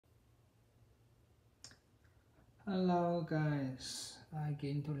Hello guys, I'm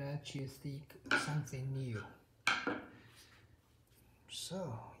going to let you see something new.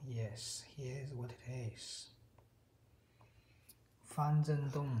 So yes, here's what it is.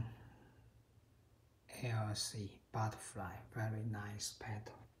 Zhendong ALC butterfly, very nice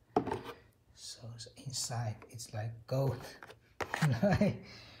petal. So inside it's like gold. I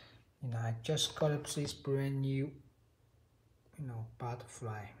just got this brand new,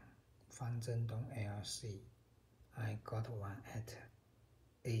 butterfly, Zhendong ALC. I got one at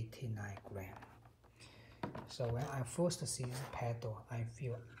 89 grams. So when I first see this petal, I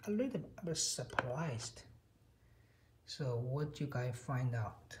feel a little bit surprised. So what you guys find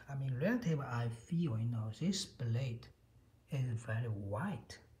out? I mean, relatively, I feel this blade is very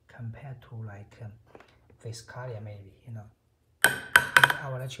white compared to like Viscalia maybe. I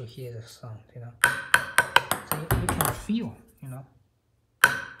will let you hear the sound. So you can feel.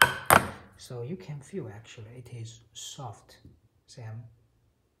 So you can feel actually it is soft than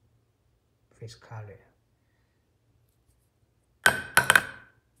Viscalia.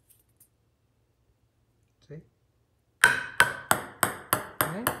 See?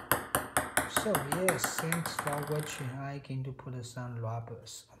 Okay. So yes, thanks for watching. I'm going to put some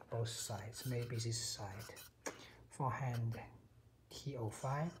rubbers on both sides, maybe this side. Forehand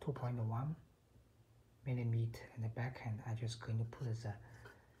T05 2.1 millimeter, and the backhand I'm just going to put the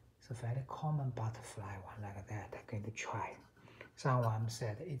very common butterfly one like that. I'm going to try. Someone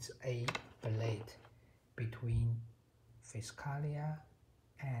said it's a blade between Viscalia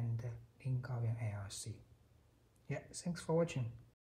and Lingao ALC. Yeah, thanks for watching.